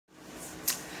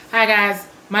Hi guys,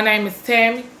 my name is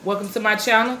Tammy. Welcome to my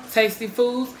channel, Tasty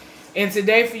Foods. And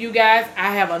today for you guys,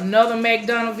 I have another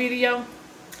McDonald's video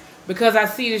because I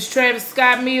see this Travis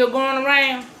Scott meal going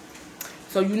around.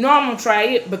 So you know I'm going to try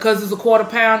it because it's a quarter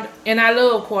pounder and I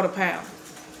love quarter pounder.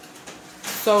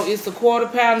 So it's a quarter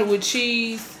pounder with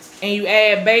cheese and you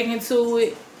add bacon to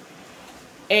it.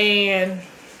 And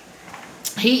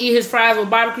he eat his fries with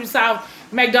barbecue sauce.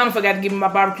 McDonald's forgot to give me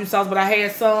my barbecue sauce, but I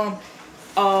had some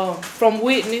from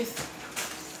Witness.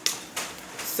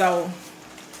 So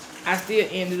I still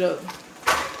ended up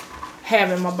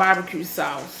having my barbecue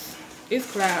sauce. It's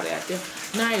cloudy out there.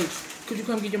 Nice. Could you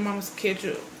come get your mama's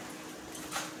ketchup?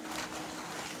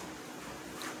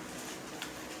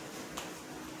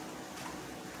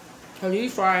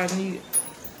 These fries need it.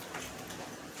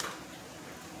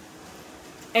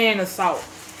 And the salt.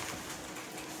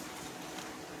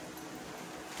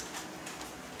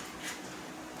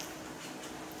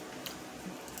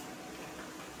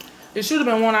 It should have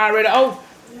been one already. Oh.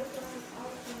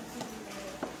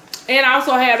 And I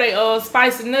also have they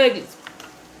spicy nuggets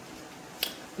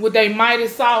with their mighty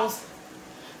sauce.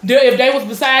 If they was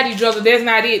beside each other, that's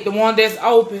not it. The one that's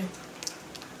open.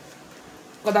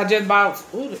 Because I just bought.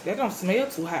 Ooh, that don't smell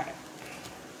too hot.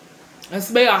 It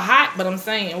smell hot, but I'm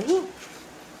saying, ooh.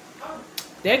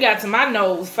 That got to my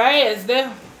nose fast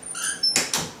there.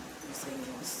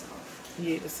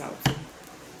 Yeah, the salt.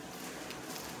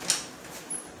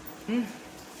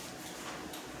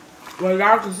 Well,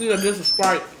 y'all can see that this is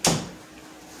Sprite.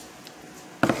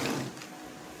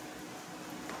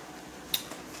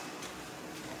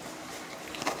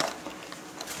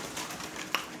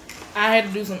 I had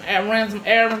to do run some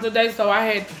errands today, so I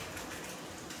had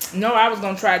I was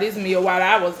gonna try this meal while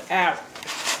I was out.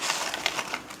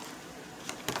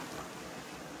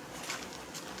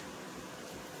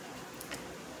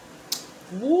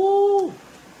 Woo!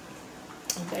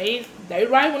 They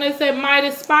right when they say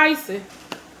mighty spicy.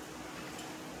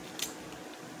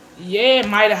 Yeah,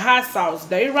 mighty hot sauce.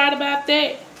 They right about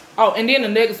that. Oh, and then the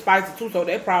nugget spicy too, so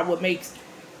that probably what makes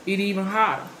it even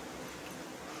hotter.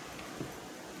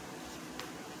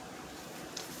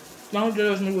 Don't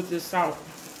judge me with this salt.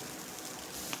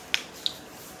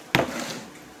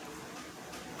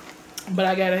 But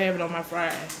I gotta have it on my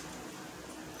fries.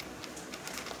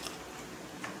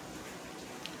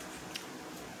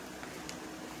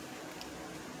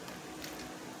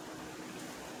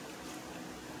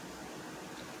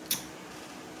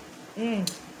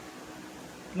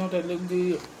 Don't that look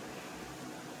good?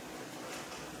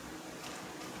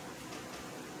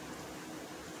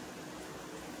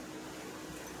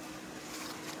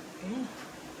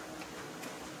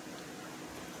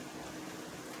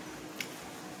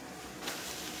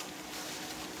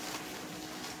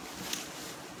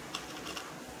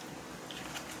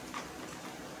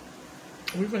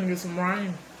 We're gonna get some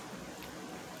rain.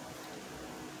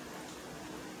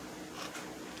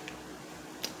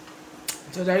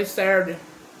 Today's Saturday.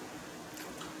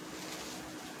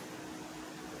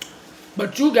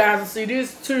 But you guys will see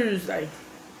this Tuesday.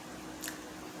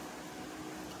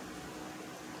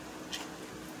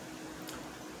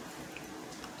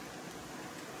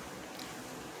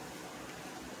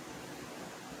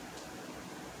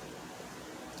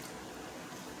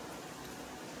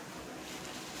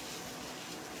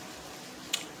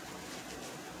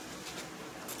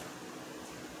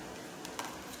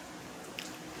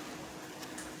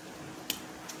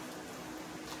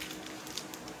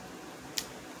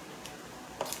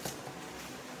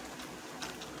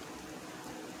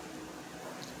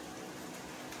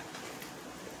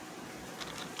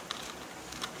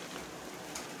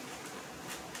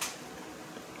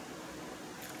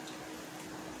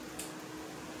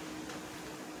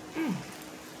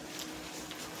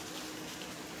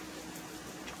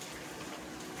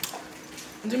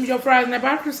 Give me your fries and that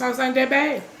barbecue sauce ain't that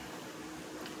bad.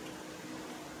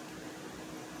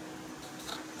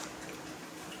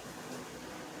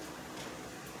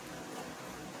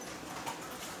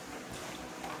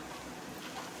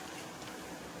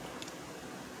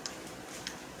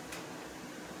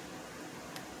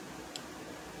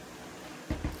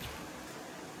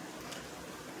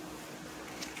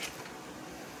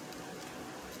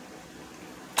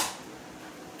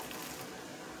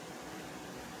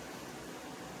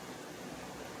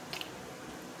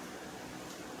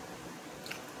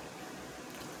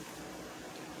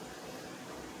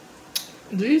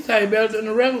 These taste better than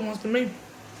the regular ones to me.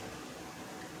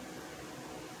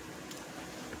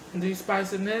 These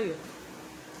spicy nuggets.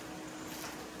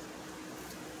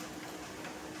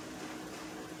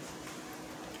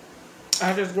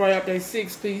 I just grabbed a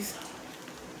 6-piece.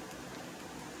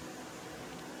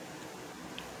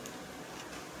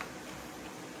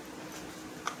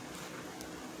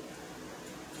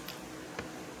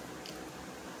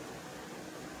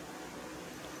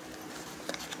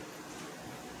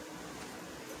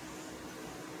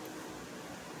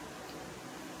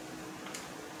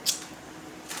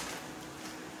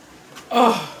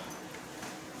 Oh.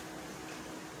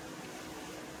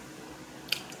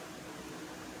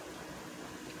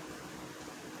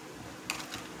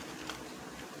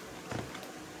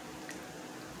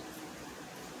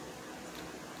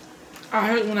 I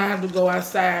hate when I have to go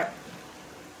outside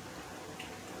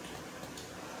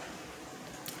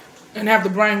and have to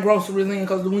bring groceries in,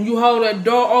 because when you hold that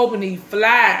door open, he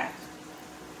flies.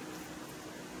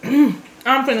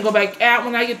 I'm finna go back out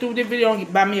when I get through this video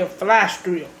and buy me a fly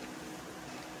strip.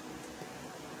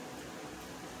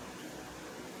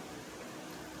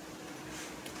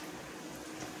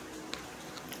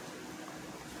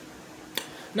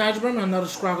 Now just bring me another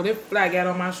straw, because that fly got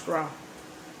on my straw.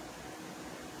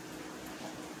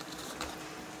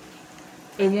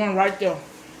 There's one right there.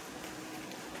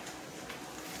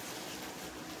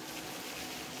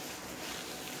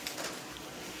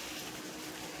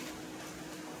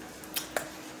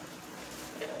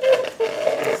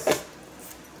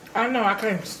 I know I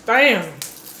can't stand them.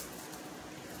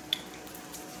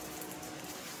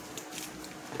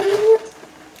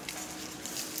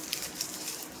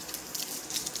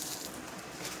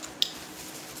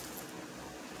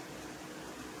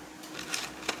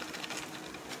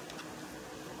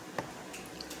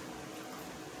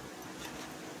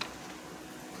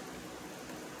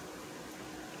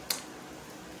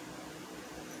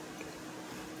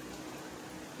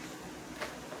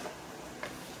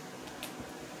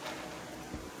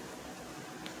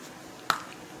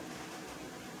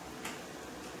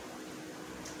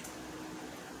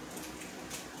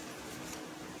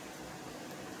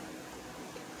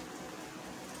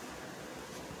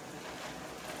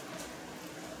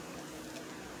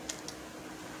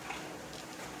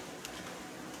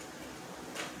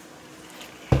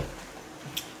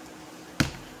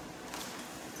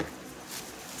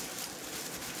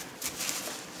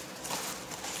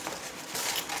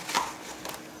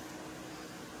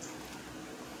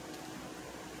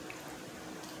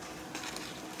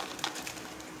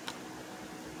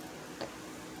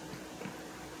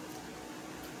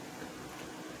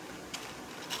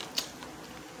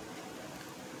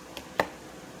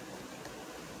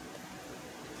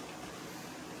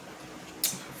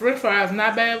 French fries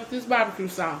not bad with this barbecue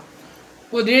sauce.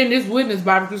 Well, then this Witness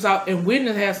barbecue sauce, and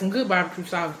Witness has some good barbecue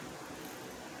sauce.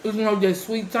 It's, you know, just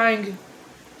sweet, tangy.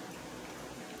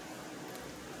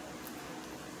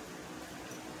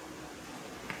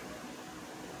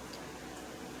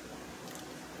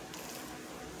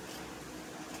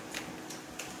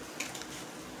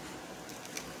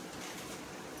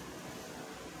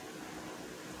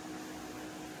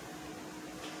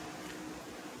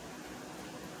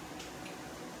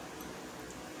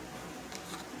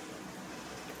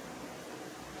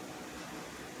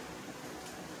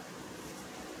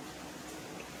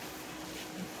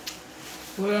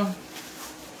 Well,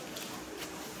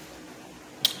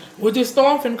 with this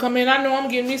storm finna come in, I know I'm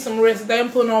getting me some rest today.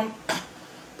 I'm putting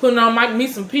on me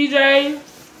some PJs,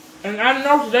 and I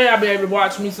know today I'll be able to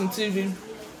watch me some TV.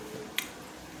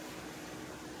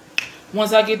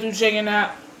 Once I get through checking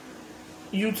out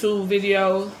YouTube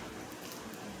videos,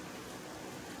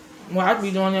 well, I'll be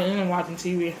doing that and watching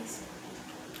TV.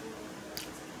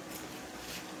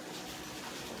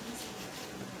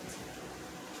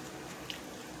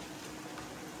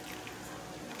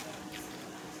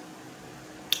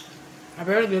 I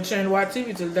better get a chance to watch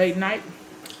TV till late night.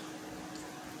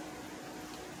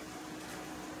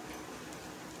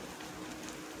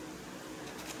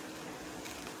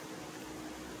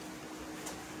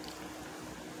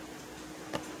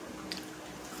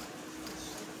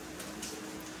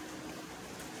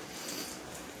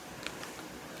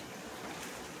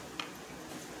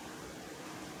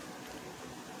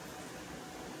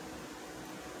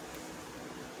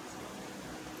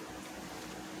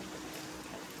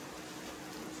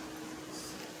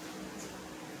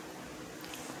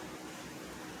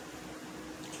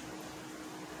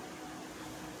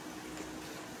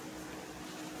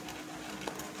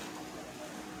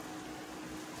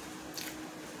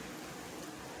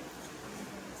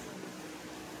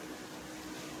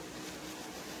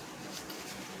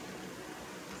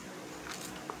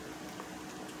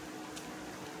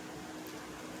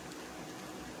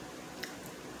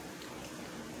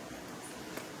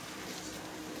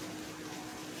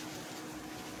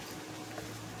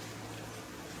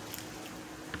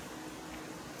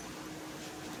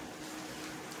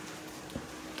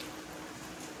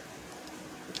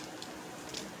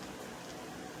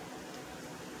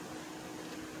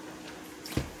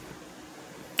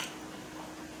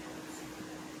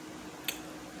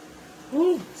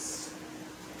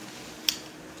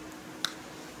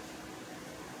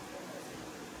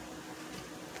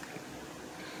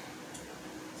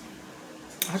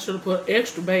 I should have put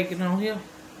extra bacon on here.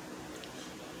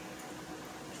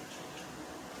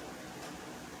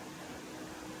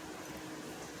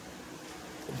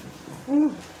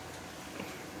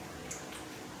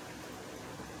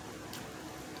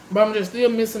 But I'm just still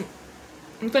missing.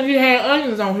 I think he had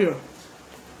onions on here.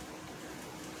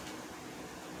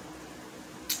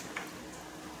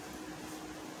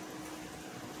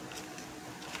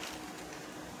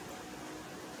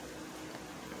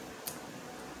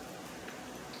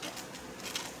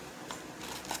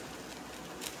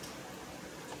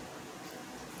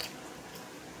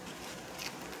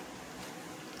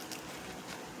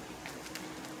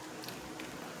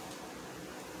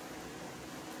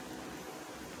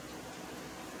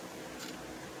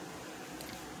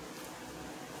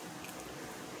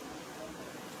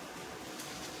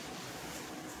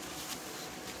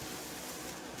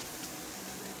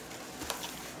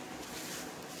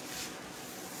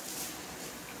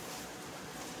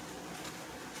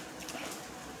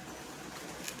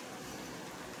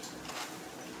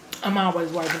 I'm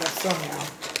always wiping up somehow.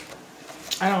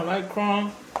 I don't like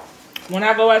crumbs. When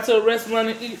I go out to a restaurant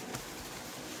and eat,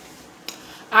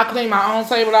 I clean my own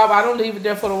table off. I don't leave it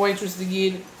there for the waitress to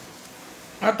get it.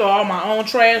 I throw all my own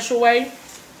trash away.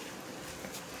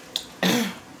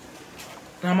 And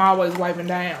I'm always wiping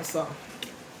down, so.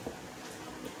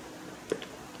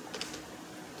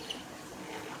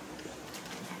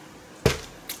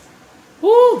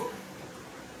 Woo!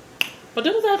 But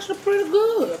it was actually pretty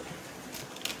good.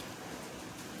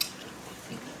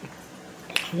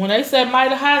 When they say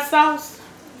mighty hot sauce,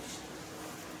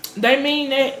 they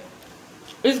mean that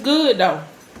it's good though.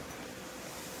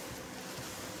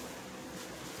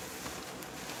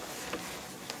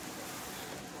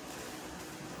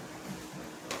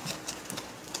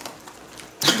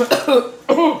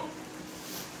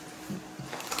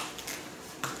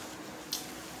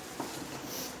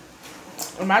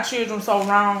 And my children so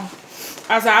wrong.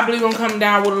 I said, I believe I'm coming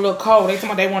down with a little cold. They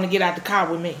told me they want to get out the car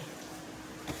with me.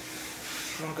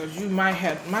 Because you might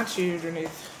have, my children is,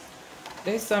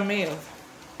 they something else.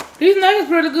 These nuggets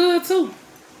pretty good too.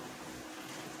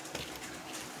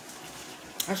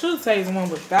 I should have tasted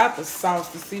one without the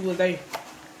sauce to see what they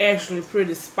actually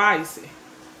pretty spicy.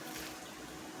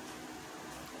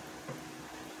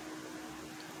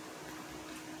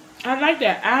 I like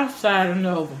that outside of the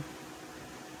oven.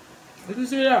 Let me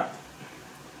see that.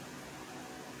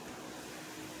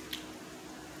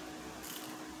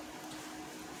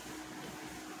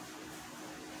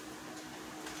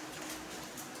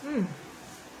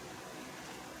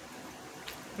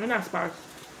 They're not spicy.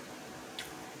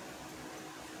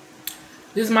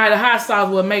 This mighty hot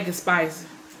sauce will make it spicy.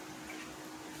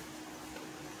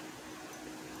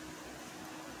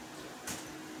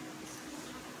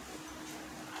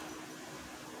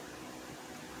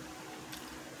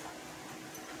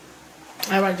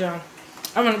 Alright, y'all.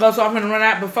 I'm gonna go, so I'm gonna run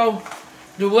out before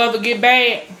the weather get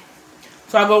bad.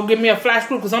 So I go get me a flash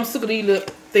screw because I'm sick of these little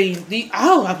things.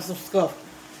 Oh, I'm so scuffed.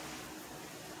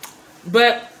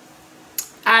 But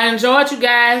I enjoyed you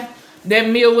guys. That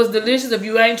meal was delicious. If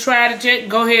you ain't tried it yet,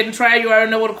 go ahead and try it. You already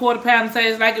know what a quarter pounder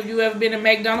tastes like if you ever been to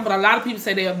McDonald's. But a lot of people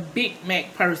say they're a Big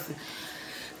Mac person.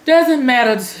 Doesn't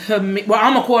matter to me. Well,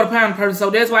 I'm a quarter pounder person, so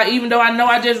that's why even though I know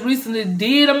I just recently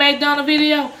did a McDonald's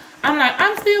video, I'm like,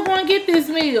 I'm still going to get this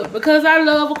meal because I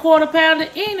love a quarter pounder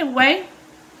anyway.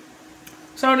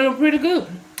 So they were pretty good.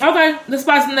 Okay, the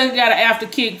spicy nugget got an after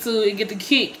kick too. It get the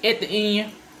kick at the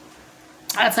end.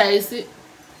 I taste it.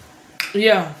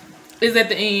 Yeah, it's at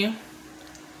the end.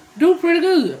 Do pretty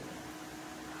good.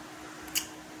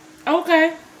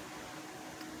 Okay.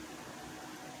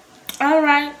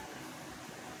 Alright.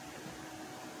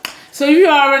 So you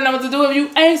already know what to do. If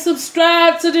you ain't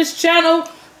subscribed to this channel,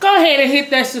 go ahead and hit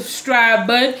that subscribe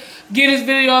button. Give this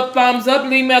video a thumbs up.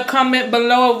 Leave me a comment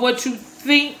below of what you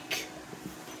think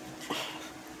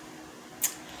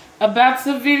about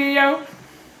the video.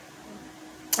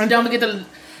 And don't forget to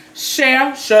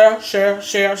share.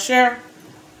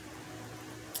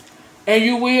 And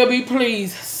you will be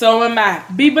pleased. So am I.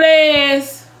 Be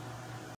blessed.